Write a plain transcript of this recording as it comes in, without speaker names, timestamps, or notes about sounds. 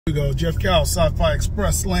we go. Jeff Carroll Sci-fi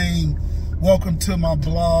Express Lane. Welcome to my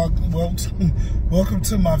blog. Welcome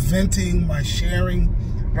to my venting, my sharing.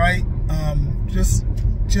 Right.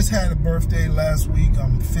 Just had a birthday last week.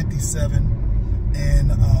 I'm 57, and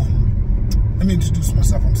let me introduce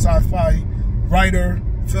myself. I'm sci-fi writer,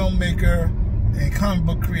 filmmaker, and comic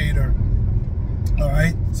book creator. All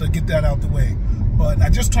right, so get that out the way. But I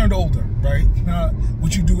just turned older, right?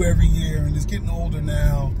 What you do every year, and it's getting older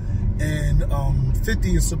now. And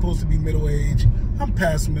 50 is supposed to be middle age. I'm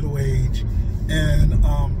past middle age, and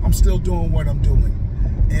I'm still doing what I'm doing.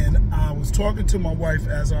 And I was talking to my wife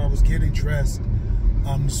as I was getting dressed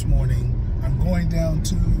this morning. I'm going down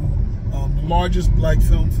to the largest black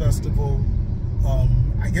film festival,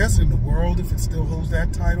 I guess in the world, if it still holds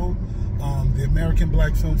that title, the American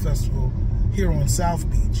Black Film Festival here on South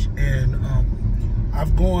Beach. And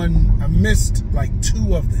I missed like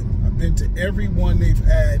 2 of them. I've been to every one they've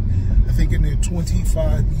had, I think in their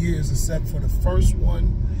 25 years, except for the first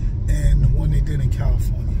one and the one they did in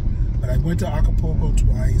California. But I went to Acapulco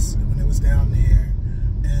twice when it was down there,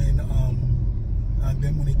 and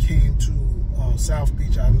then when it came to South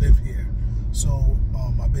Beach, I live here. So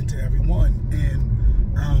I've been to every one, and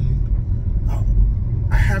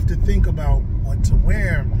I have to think about what to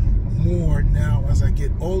wear more now as I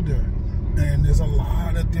get older. And there's a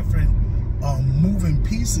lot of different moving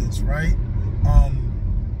pieces, right?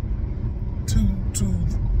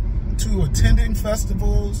 To attending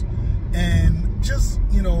festivals and just,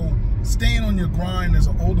 you know, staying on your grind as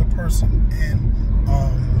an older person. And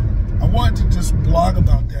I wanted to just blog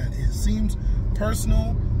about that. It seems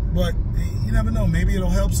personal, but you never know. Maybe it'll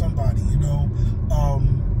help somebody, you know.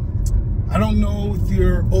 I don't know if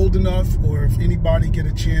you're old enough or if anybody get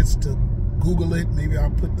a chance to Google it. Maybe I'll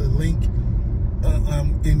put the link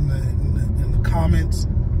in the comments.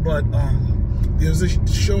 But there's a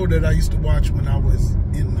show that I used to watch when I was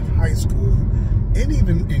in high school and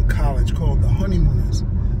even in college called The Honeymooners,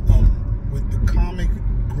 with the comic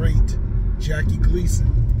great Jackie Gleason.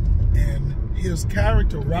 And his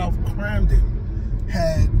character, Ralph Cramden,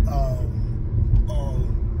 had a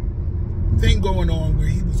thing going on where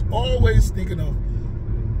he was always thinking of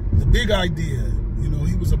the big idea. You know,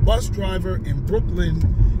 he was a bus driver in Brooklyn,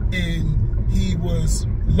 and he was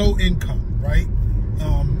low income, right?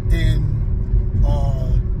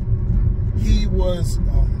 He was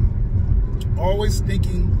always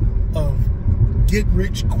thinking of get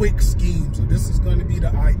rich quick schemes. So this is going to be the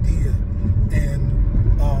idea, and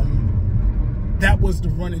that was the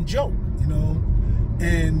running joke, you know.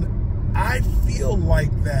 And I feel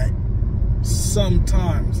like that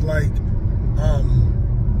sometimes, like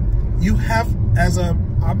you have,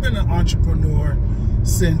 I've been an entrepreneur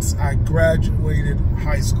since I graduated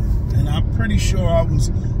high school, and I'm pretty sure I was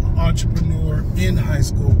an entrepreneur in high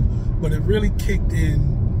school, but it really kicked in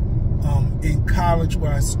college,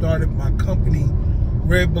 where I started my company,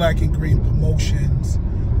 Red, Black, and Green Promotions.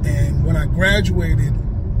 And when I graduated,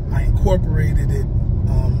 I incorporated it,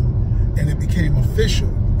 and it became official,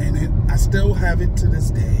 and I still have it to this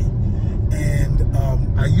day. And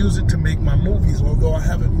I use it to make my movies, although I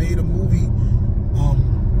haven't made a movie.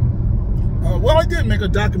 Well, I did make a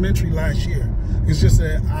documentary last year. It's just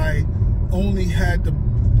that I only had to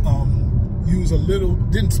use a little,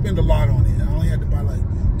 didn't spend a lot on it. I only had to buy like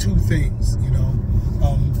 2 things, you know,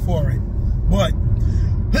 for it. But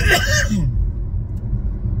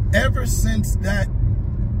ever since that,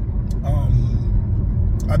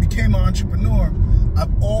 I became an entrepreneur,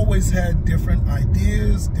 I've always had different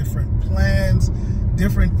ideas, different plans,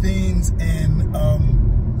 different things. And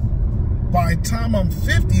by the time I'm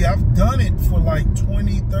 50, I've done it for like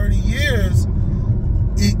 20, 30 years.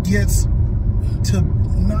 It gets to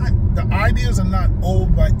not, the ideas are not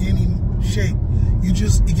old by any shape.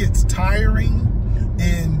 It gets tiring,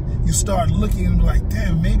 and you start looking and be like,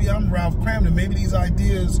 damn, maybe I'm Ralph Cramden. Maybe these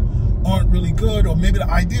ideas aren't really good, or maybe the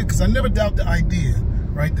idea, because I never doubt the idea,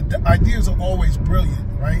 right? The ideas are always brilliant,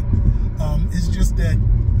 right? It's just that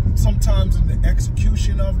sometimes in the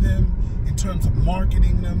execution of them, in terms of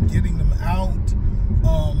marketing them, getting them out.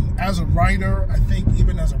 As a writer, I think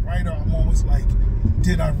even as a writer, I'm always like,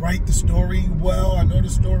 did I write the story well? I know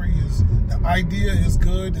the idea is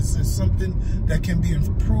good. It's something that can be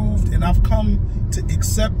improved. And I've come to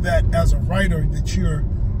accept that as a writer, that you're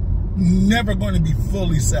never going to be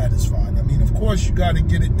fully satisfied. I mean, of course, you got to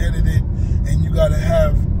get it edited, and you got to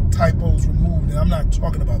have typos removed. And I'm not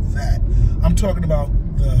talking about that. I'm talking about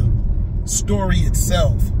the story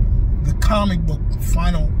itself, the comic book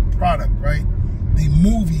final product, right? The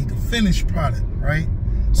movie, the finished product, right?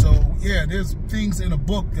 So yeah, there's things in a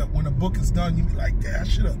book that when a book is done, you be like, yeah, I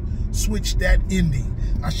should have switched that ending.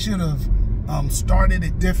 I should have started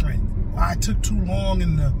it different. I took too long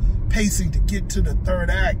in the pacing to get to the third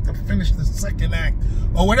act, to finish the second act,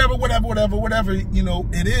 or whatever, you know,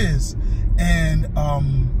 it is. And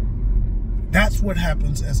that's what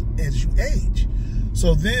happens as you age.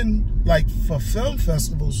 So then, like for film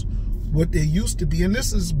festivals, what there used to be, and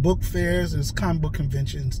this is book fairs, it's comic book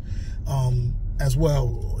conventions as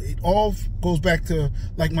well. It all goes back to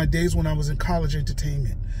like my days when I was in college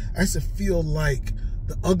entertainment. I used to feel like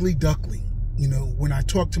the ugly duckling. You know, when I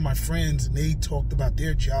talked to my friends and they talked about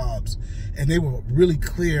their jobs and they were really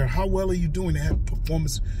clear, how well are you doing? They had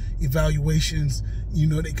performance evaluations, you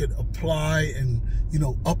know, they could apply and, you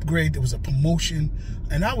know, upgrade. There was a promotion.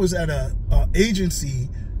 And I was at a agency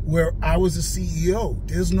where I was a CEO.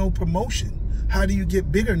 There's no promotion. How do you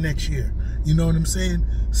get bigger next year? You know what I'm saying?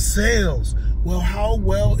 Sales. Well, how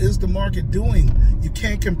well is the market doing? You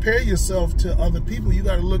can't compare yourself to other people. You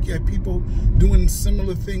got to look at people doing a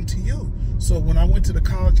similar thing to you. So when I went to the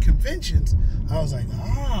college conventions, I was like,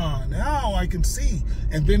 now I can see.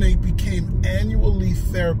 And then they became annually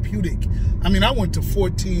therapeutic. I mean, I went to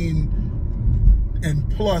 14 and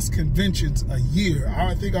plus conventions a year.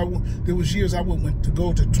 I think there was years I went to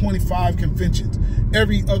go to 25 conventions.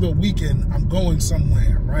 Every other weekend, I'm going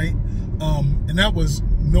somewhere, right? And that was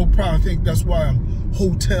no problem. I think that's why I'm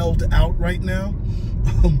hoteled out right now.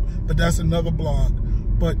 But that's another blog.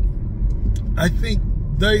 But I think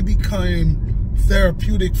they became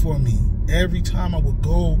therapeutic for me. Every time I would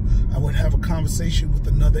go, I would have a conversation with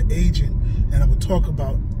another agent, and I would talk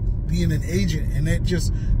about being an agent, and it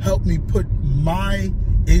just helped me put my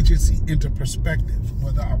agency into perspective,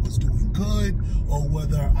 whether I was doing good or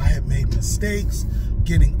whether I had made mistakes,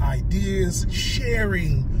 getting ideas,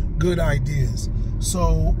 sharing good ideas.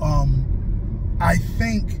 So I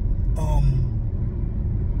think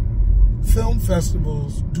film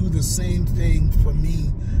festivals do the same thing for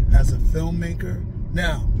me as a filmmaker.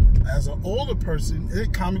 Now, as an older person,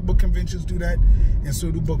 comic book conventions do that, and so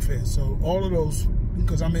do book fairs. So all of those,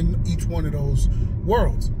 because I'm in each one of those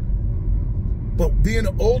worlds. But being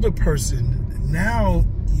an older person, now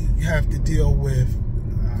you have to deal with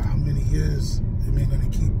how many years am I going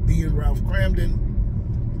to keep being Ralph Cramden,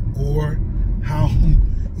 or how,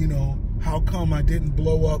 you know, how come I didn't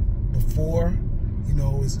blow up before? You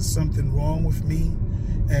know, is there something wrong with me?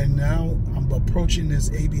 And now I'm approaching this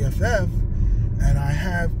ABFF, and I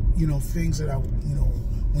have, you know, things that I, you know,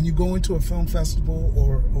 when you go into a film festival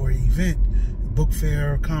or an event, book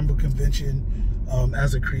fair, comic book convention,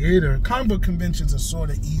 as a creator, comic book conventions are sort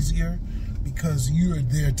of easier because you're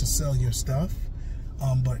there to sell your stuff.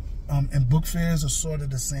 And book fairs are sort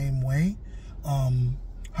of the same way.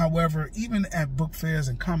 However, even at book fairs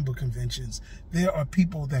and comic book conventions, there are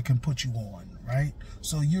people that can put you on, right?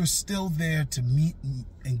 So you're still there to meet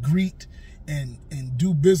and greet and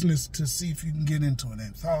do business to see if you can get into an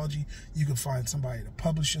anthology. You can find somebody to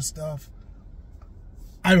publish your stuff.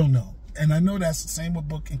 I don't know. And I know that's the same with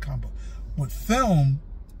book and comic book. With film,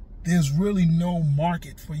 there's really no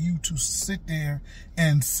market for you to sit there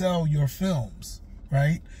and sell your films,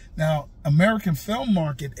 right? Now, American Film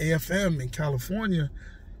Market, AFM in California,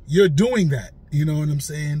 you're doing that, you know what I'm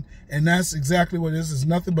saying? And that's exactly what it is. It's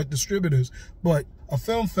nothing but distributors. But a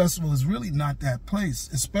film festival is really not that place,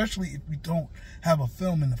 especially if we don't have a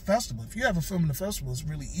film in the festival. If you have a film in the festival, it's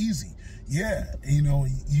really easy. Yeah, you know,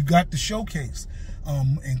 you got the showcase.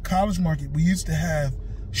 In College Market, we used to have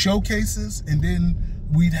showcases, and then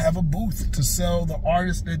we'd have a booth to sell the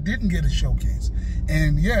artists that didn't get a showcase.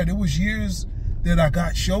 And yeah, there was years that I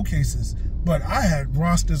got showcases, but I had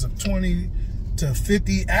rosters of 20 to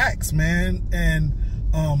 50 acts, man, and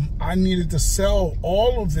I needed to sell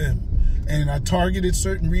all of them. And I targeted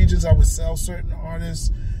certain regions. I would sell certain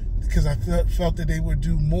artists because I felt that they would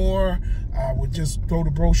do more. I would just throw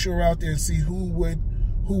the brochure out there and see who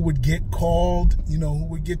would get called, you know, who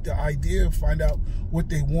would get the idea, find out what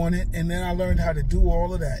they wanted. And then I learned how to do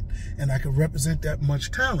all of that, and I could represent that much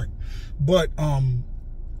talent. But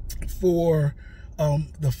for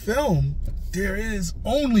the film, there is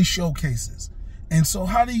only showcases. And so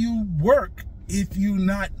how do you work if you're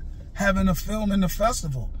not having a film in the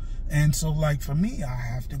festival? And so, like, for me, I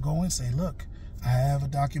have to go and say, look, I have a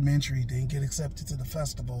documentary, didn't get accepted to the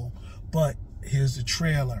festival, but here's the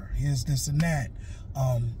trailer, here's this and that.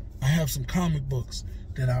 I have some comic books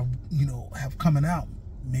that I, you know, have coming out.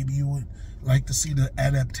 Maybe you would like to see the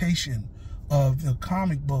adaptation of the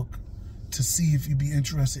comic book to see if you'd be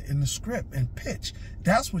interested in the script and pitch.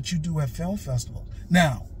 That's what you do at film festivals.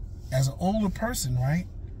 Now, as an older person, right,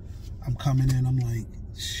 I'm coming in, I'm like,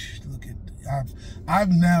 look at, I've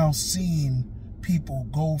now seen people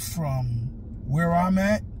go from where I'm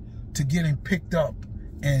at to getting picked up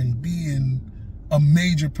and being a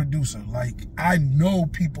major producer. Like, I know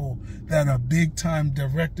people that are big time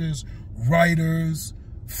directors, writers,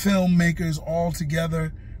 filmmakers all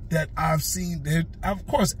together that I've seen. They're, of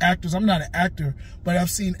course, actors. I'm not an actor, but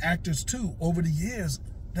I've seen actors too over the years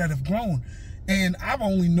that have grown. And I've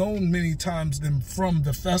only known many times them from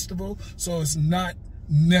the festival, so it's not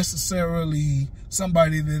necessarily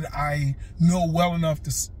somebody that I know well enough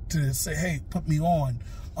to say, hey, put me on.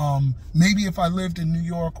 Maybe if I lived in New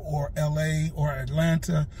York or LA or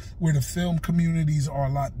Atlanta, where the film communities are a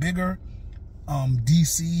lot bigger,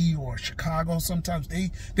 DC or Chicago, sometimes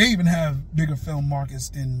they even have bigger film markets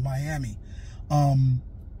than Miami.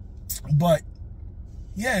 But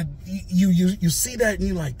yeah, you see that and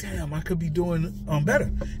you're like, damn, I could be doing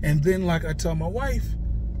better. And then, like I tell my wife,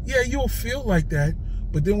 yeah, you'll feel like that.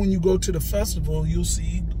 But then when you go to the festival, you'll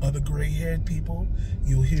see other gray-haired people.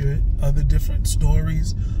 You'll hear other different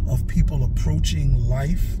stories of people approaching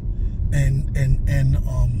life and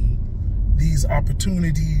these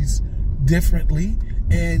opportunities differently,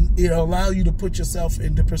 and it'll allow you to put yourself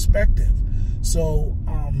into perspective. So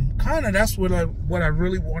kind of that's what I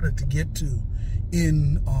really wanted to get to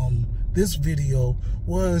in this video,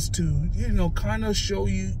 was to, you know, kind of show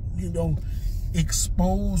you, you know,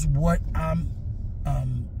 expose what I'm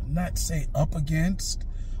not say up against,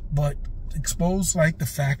 but expose like the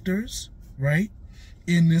factors, right,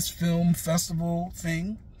 in this film festival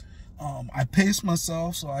thing. I pace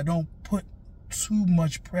myself so I don't put too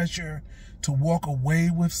much pressure to walk away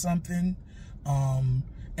with something,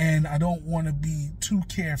 and I don't want to be too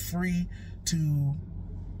carefree to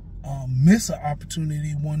miss an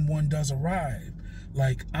opportunity when one does arrive.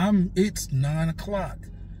 Like, it's 9 o'clock.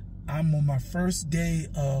 I'm on my first day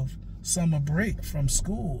of summer break from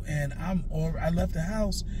school, and I left the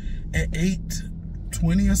house at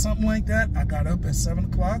 8:20 or something like that. I got up at 7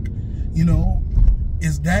 o'clock. You know,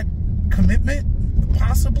 is that commitment?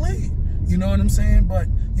 Possibly. You know what I'm saying? But,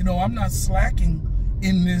 you know, I'm not slacking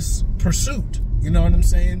in this pursuit. You know what I'm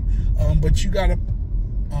saying? But you gotta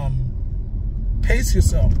pace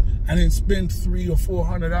yourself. I didn't spend $300 or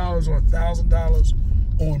 $400 or $1,000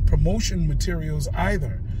 on promotion materials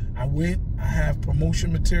either. I have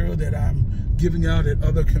promotion material that I'm giving out at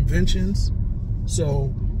other conventions.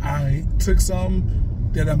 So I took some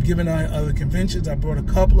that I'm giving out at other conventions. I brought a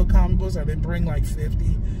couple of comic books. I didn't bring like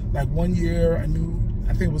 50. Like one year, I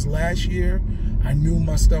think it was last year, I knew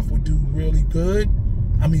my stuff would do really good.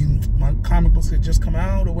 I mean, my comic books had just come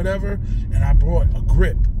out or whatever, and I brought a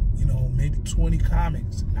grip, you know, maybe 20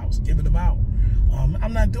 comics, and I was giving them out.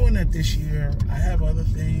 I'm not doing that this year. I have other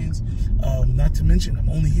things. Not to mention, I'm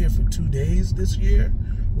only here for 2 days this year,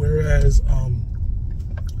 whereas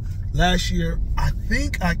last year, I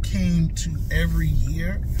think I came to every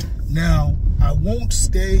year. Now, I won't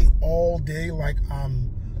stay all day like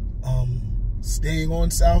I'm staying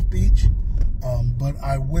on South Beach, but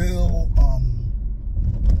I will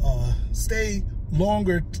stay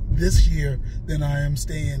longer this year than I am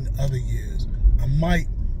staying other years. I might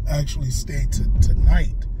actually stay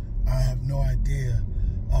tonight. I have no idea.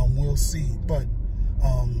 We'll see. But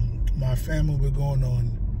my family, we're going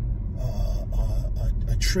on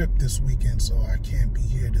a trip this weekend, so I can't be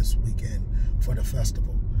here this weekend for the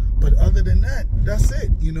festival. But other than that, that's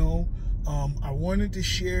it. You know, I wanted to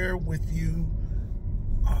share with you,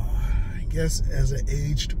 I guess as an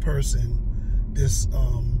aged person, this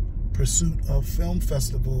pursuit of film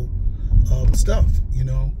festival stuff, you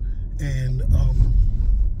know, and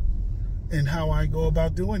how I go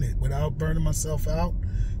about doing it without burning myself out.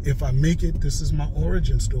 If I make it, this is my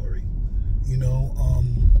origin story, you know,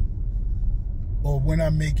 or when I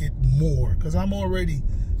make it more, because I'm already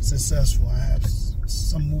successful. I have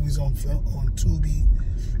some movies on film, on Tubi,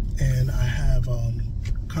 and I have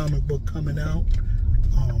comic book coming out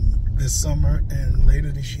this summer, and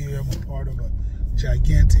later this year I'm a part of a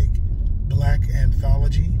gigantic black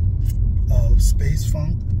anthology of space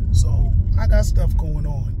funk. So I got stuff going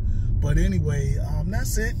on. But anyway,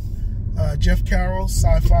 that's it. Jeff Carroll,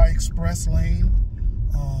 Sci-Fi Express Lane.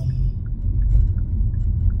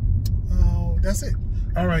 That's it.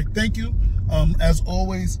 All right, thank you. As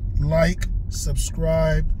always, like,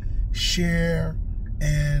 subscribe, share,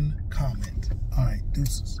 and comment. All right,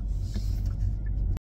 deuces.